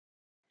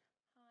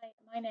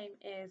My name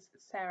is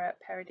Sarah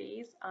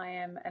Perides. I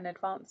am an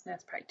advanced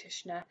nurse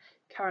practitioner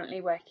currently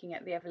working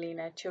at the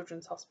Evelina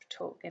Children's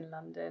Hospital in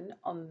London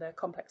on the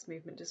complex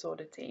movement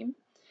disorder team.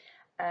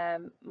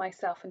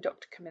 Myself and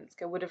Dr.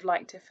 Kaminska would have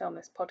liked to film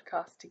this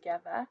podcast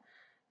together,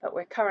 but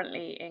we're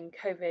currently in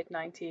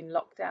COVID-19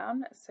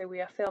 lockdown, so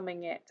we are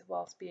filming it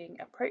whilst being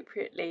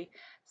appropriately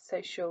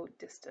social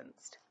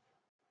distanced.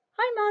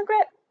 Hi,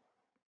 Margaret.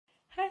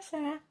 Hi,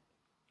 Sarah.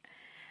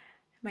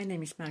 My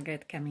name is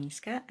Margaret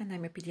Kaminska and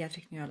I'm a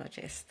pediatric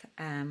neurologist.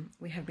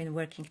 We have been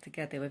working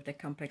together with the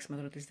complex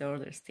motor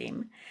disorders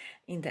team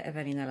in the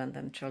Evelina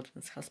London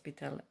Children's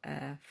Hospital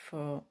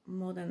for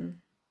more than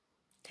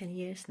 10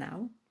 years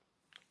now.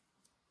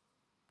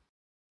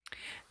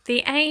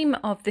 The aim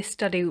of this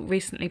study,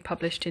 recently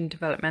published in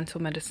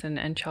Developmental Medicine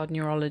and Child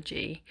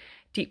Neurology,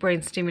 deep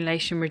brain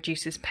stimulation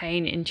reduces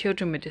pain in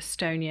children with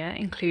dystonia,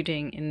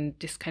 including in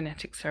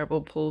dyskinetic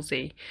cerebral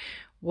palsy,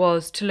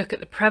 was to look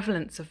at the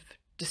prevalence of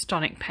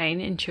dystonic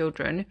pain in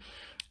children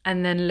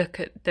and then look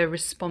at the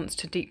response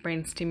to deep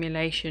brain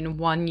stimulation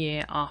 1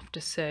 year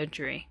after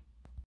surgery.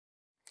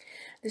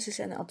 This is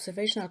an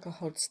observational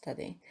cohort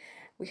study.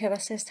 We have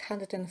assessed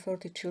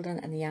 140 children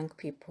and young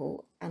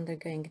people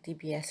undergoing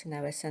DBS in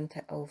our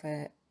center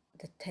over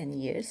the 10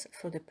 years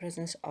for the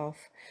presence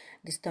of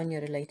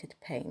dystonia-related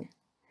pain.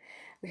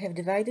 We have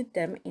divided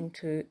them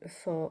into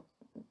 4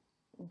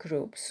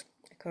 groups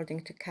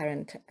according to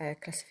current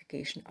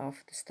classification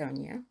of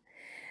dystonia.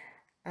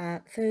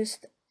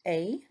 First,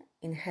 A,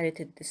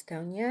 inherited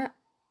dystonia,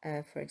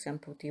 for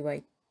example,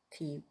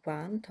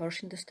 DYT1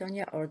 torsion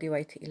dystonia or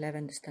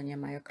DYT11 dystonia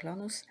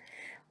myoclonus.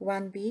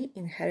 1B,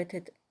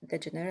 inherited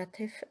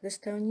degenerative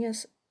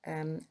dystonias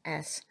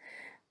as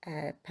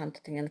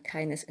pantothenol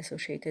kinase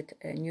associated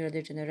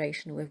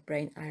neurodegeneration with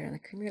brain iron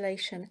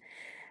accumulation.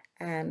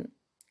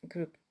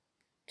 Group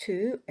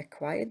 2,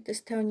 acquired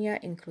dystonia,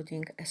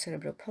 including a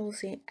cerebral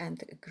palsy,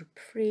 and group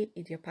 3,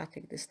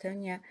 idiopathic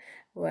dystonia,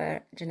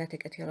 where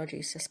genetic etiology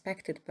is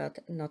suspected but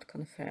not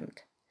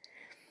confirmed.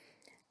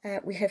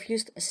 We have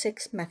used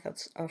 6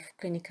 methods of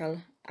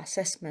clinical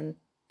assessment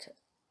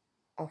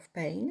of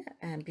pain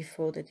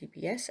before the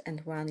DBS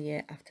and 1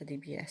 year after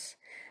DBS.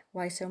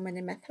 Why so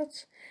many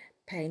methods?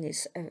 Pain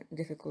is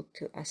difficult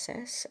to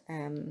assess,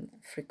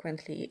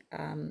 frequently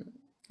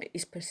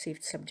is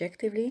perceived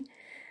subjectively,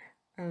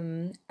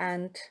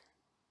 and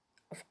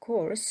of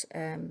course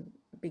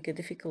bigger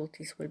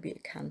difficulties will be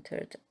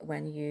encountered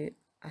when you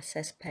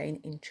assess pain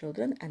in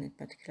children, and in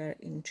particular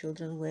in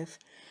children with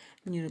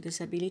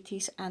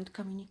neurodisabilities and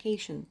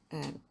communication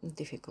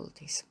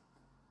difficulties.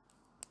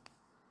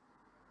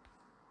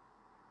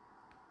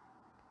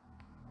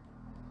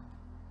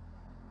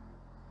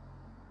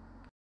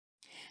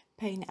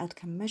 Pain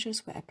outcome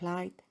measures were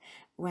applied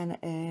when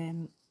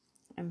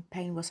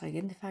pain was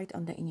identified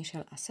on the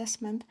initial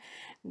assessment.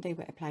 They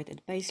were applied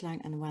at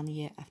baseline and 1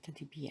 year after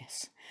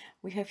DBS.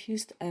 We have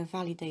used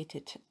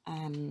validated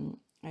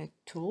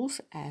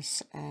tools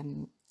as a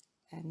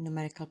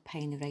numerical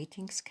pain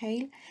rating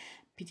scale,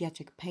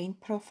 pediatric pain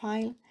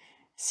profile,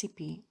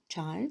 CP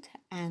child,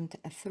 and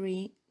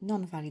 3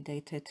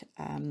 non-validated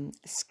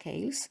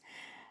scales,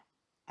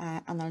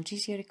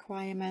 analgesia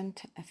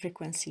requirement, a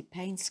frequency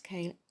pain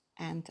scale,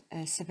 and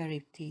a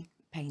severity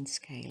pain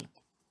scale.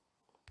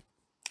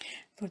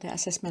 For the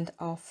assessment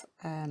of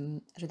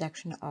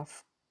reduction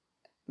of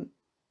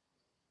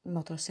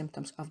motor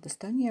symptoms of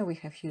dystonia, we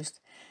have used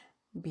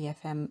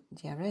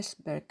BFM-DRS,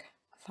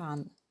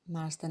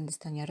 Berg-Fan-Marsden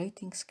Dystonia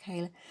Rating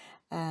Scale,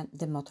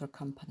 the motor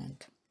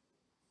component.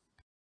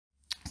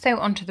 So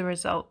on to the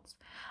results.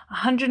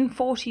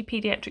 140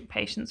 paediatric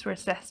patients were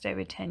assessed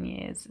over 10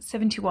 years,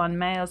 71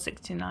 males,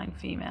 69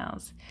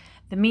 females.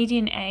 The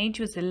median age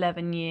was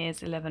 11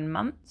 years, 11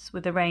 months,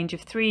 with a range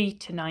of 3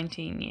 to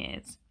 19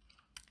 years.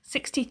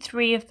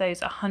 63 of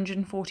those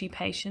 140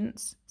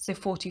 patients, so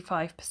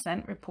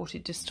 45%,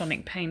 reported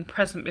dystonic pain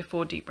present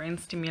before deep brain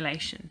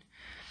stimulation.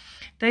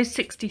 Those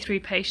 63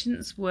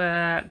 patients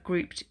were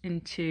grouped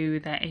into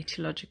their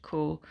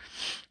etiological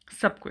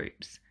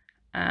subgroups.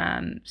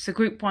 So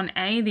Group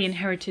 1A, the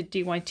inherited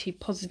DYT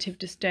positive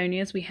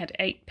dystonias, we had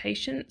 8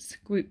 patients.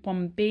 Group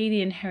 1B,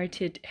 the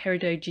inherited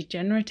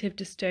heredodegenerative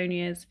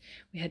dystonias,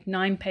 we had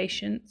 9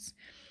 patients.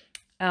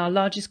 Our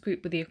largest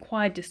group were the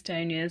acquired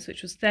dystonias,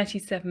 which was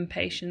 37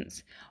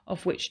 patients,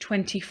 of which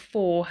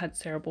 24 had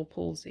cerebral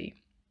palsy.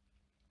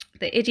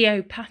 The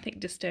idiopathic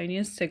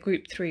dystonias, so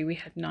Group 3, we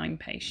had 9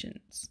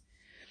 patients.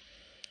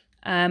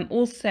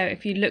 Also,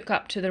 if you look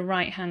up to the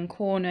right-hand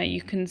corner,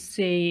 you can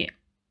see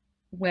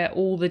where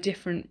all the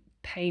different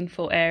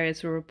painful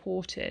areas were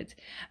reported,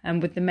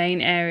 with the main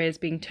areas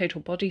being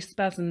total body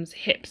spasms,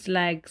 hips,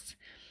 legs,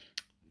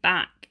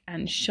 back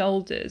and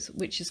shoulders,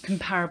 which is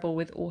comparable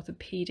with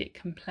orthopedic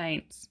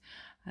complaints,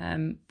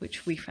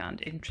 which we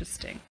found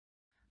interesting.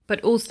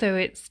 But also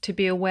it's to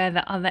be aware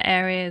that other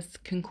areas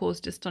can cause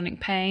dystonic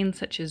pain,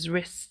 such as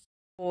wrists,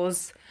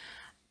 paws,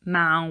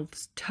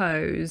 mouths,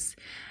 toes,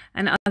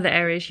 and other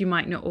areas you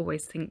might not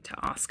always think to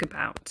ask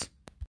about.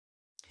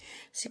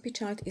 CP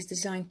Child is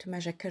designed to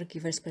measure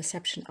caregivers'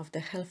 perception of the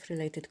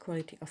health-related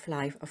quality of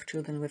life of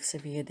children with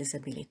severe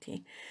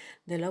disability.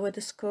 The lower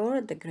the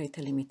score, the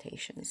greater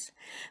limitations.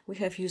 We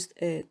have used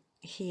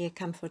here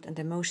comfort and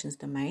emotions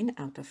domain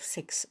out of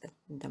 6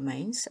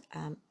 domains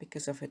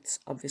because of its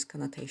obvious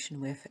connotation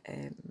with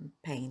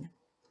pain.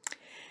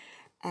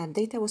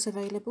 Data was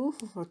available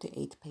for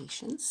 48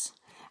 patients,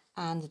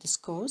 and the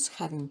scores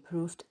have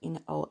improved in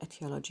all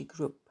etiology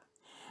group.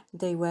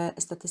 They were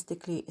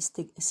statistically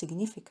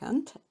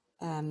significant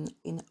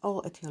in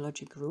all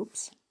etiology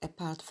groups,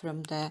 apart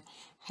from the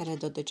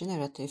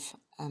heredodegenerative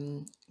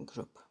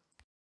group.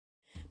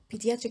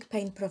 Pediatric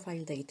pain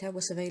profile data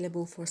was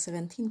available for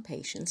 17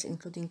 patients,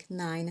 including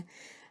 9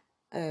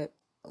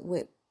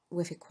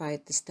 with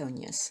acquired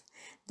dystonias.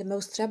 The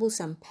most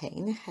troublesome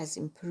pain has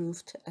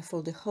improved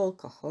for the whole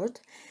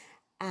cohort,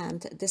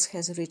 and this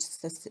has reached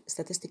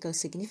statistical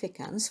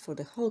significance for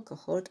the whole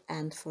cohort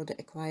and for the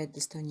acquired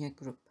dystonia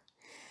group.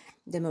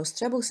 The most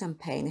troublesome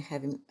pain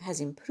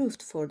has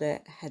improved for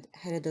the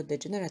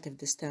heredodegenerative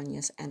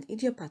dystonias and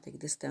idiopathic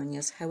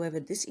dystonias. However,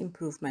 this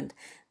improvement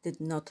did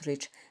not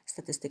reach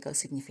statistical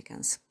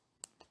significance.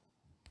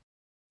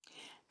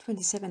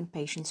 27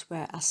 patients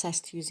were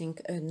assessed using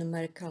a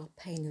numerical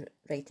pain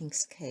rating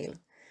scale.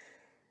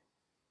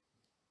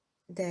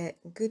 The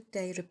good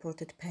day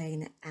reported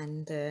pain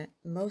and the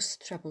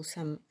most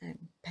troublesome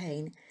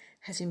pain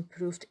has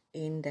improved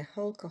in the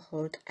whole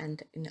cohort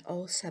and in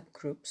all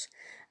subgroups,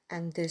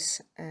 and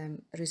these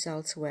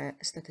results were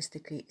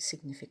statistically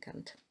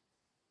significant.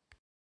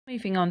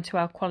 Moving on to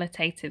our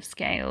qualitative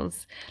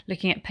scales,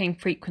 looking at pain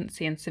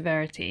frequency and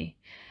severity.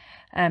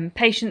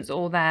 Patients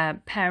or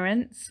their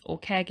parents or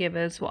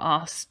caregivers were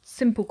asked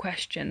simple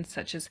questions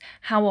such as,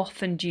 how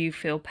often do you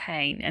feel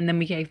pain? And then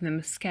we gave them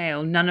a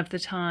scale: none of the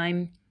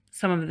time,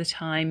 some of the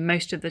time,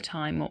 most of the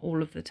time, or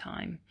all of the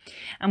time.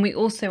 And we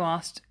also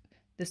asked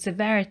the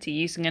severity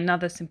using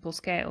another simple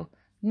scale: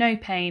 no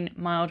pain,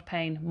 mild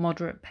pain,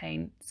 moderate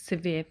pain,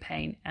 severe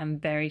pain,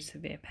 and very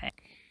severe pain.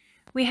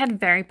 We had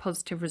very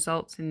positive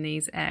results in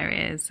these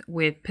areas,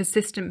 with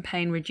persistent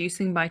pain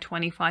reducing by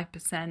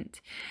 25%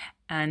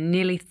 and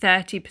nearly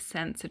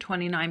 30%, so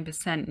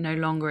 29%, no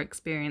longer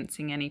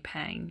experiencing any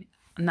pain.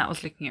 And that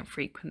was looking at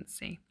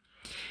frequency.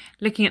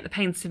 Looking at the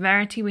pain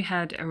severity, we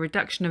had a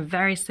reduction of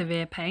very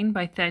severe pain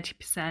by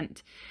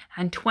 30%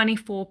 and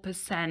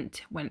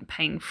 24% went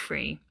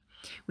pain-free.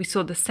 We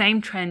saw the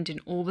same trend in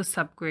all the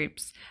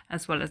subgroups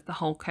as well as the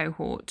whole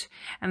cohort,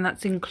 and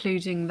that's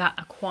including that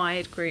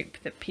acquired group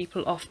that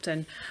people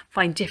often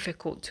find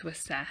difficult to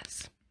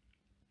assess.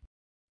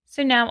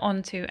 So now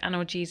on to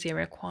analgesia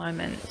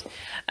requirement.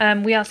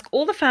 We ask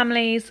all the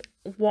families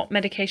what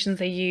medications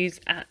they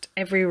use at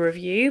every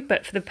review,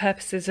 but for the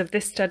purposes of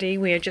this study,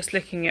 we are just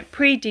looking at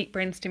pre-deep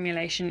brain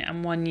stimulation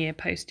and 1 year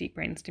post-deep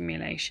brain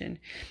stimulation,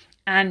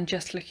 and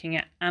just looking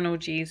at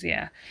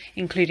analgesia,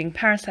 including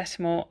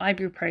paracetamol,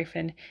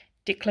 ibuprofen,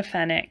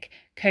 diclofenac,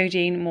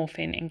 codeine,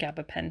 morphine, and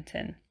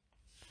gabapentin.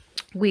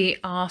 We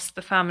asked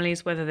the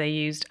families whether they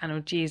used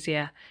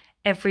analgesia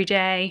every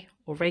day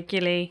or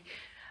regularly,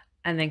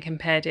 and then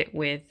compared it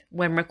with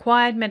when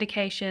required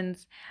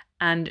medications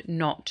and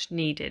not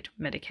needed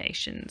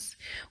medications.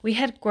 We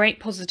had great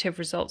positive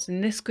results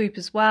in this group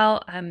as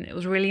well. It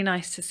was really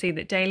nice to see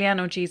that daily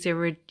analgesia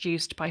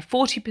reduced by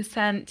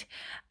 40%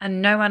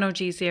 and no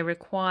analgesia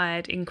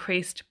required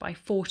increased by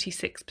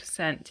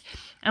 46%.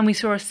 And we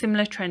saw a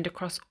similar trend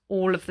across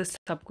all of the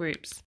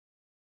subgroups.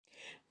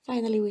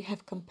 Finally, we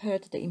have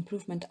compared the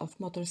improvement of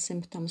motor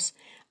symptoms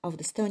of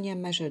dystonia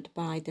measured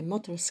by the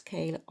motor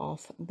scale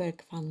of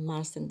Berg-van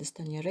Marsden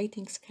Dystonia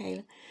Rating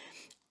Scale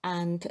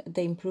and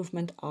the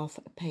improvement of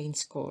pain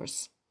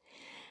scores.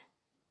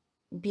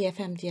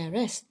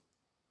 BFM-DRS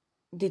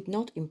did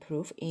not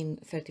improve in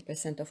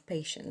 30% of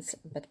patients,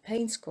 but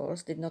pain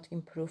scores did not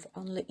improve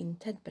only in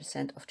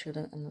 10% of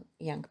children and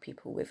young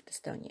people with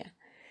dystonia.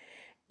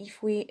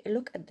 If we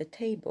look at the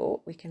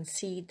table, we can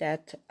see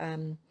that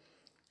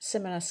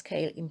similar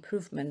scale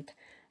improvement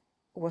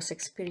was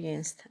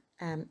experienced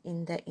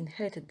in the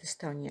inherited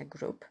dystonia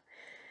group.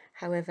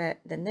 However,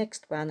 the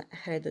next one,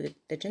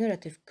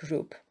 heredodegenerative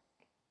group,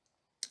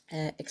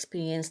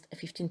 experienced a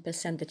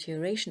 15%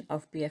 deterioration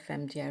of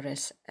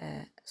BFM-DRS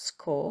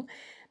score,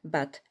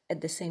 but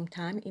at the same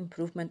time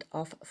improvement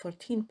of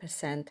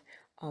 14%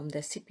 on the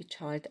CP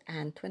Child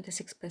and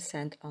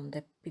 26% on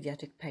the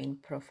pediatric pain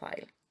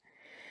profile.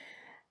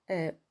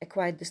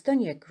 Acquired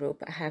dystonia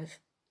group have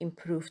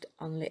improved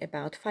only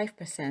about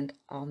 5%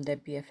 on the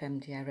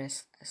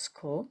BFM-DRS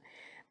score,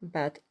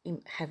 but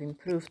have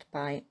improved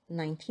by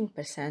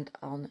 19%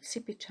 on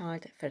CP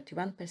Child,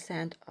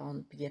 31%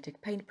 on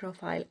pediatric pain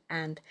profile,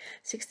 and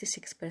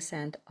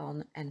 66%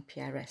 on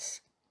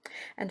NPRS.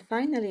 And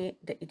finally,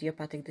 the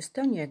idiopathic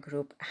dystonia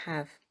group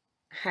have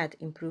had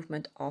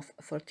improvement of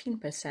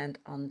 14%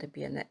 on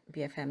the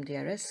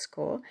BFM-DRS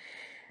score,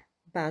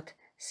 but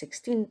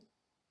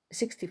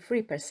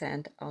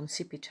 63% on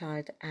CP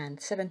Child and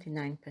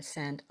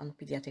 79% on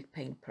pediatric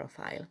pain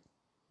profile.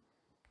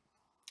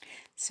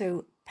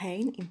 So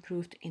pain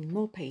improved in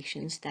more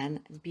patients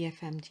than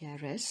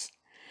BFM-DRS,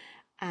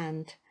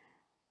 and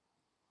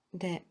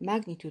the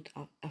magnitude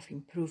of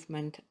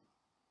improvement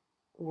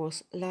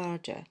was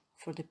larger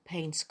for the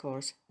pain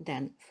scores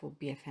than for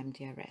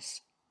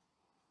BFM-DRS.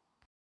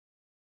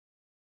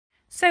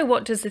 So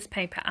what does this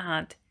paper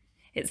add?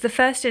 It's the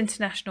first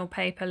international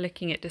paper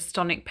looking at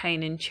dystonic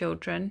pain in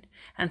children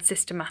and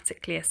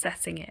systematically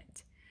assessing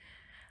it.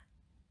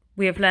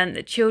 We have learned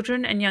that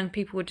children and young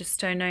people with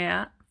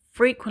dystonia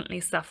frequently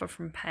suffer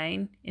from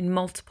pain in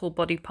multiple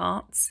body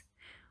parts.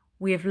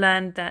 We have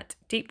learned that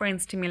deep brain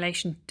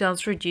stimulation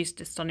does reduce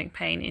dystonic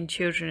pain in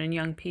children and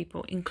young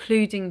people,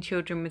 including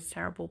children with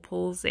cerebral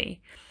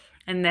palsy.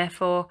 And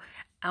therefore,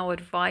 our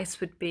advice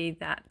would be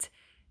that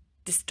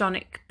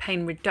dystonic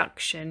pain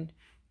reduction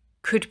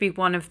could be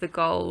one of the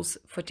goals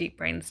for deep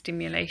brain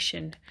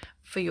stimulation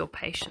for your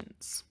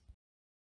patients.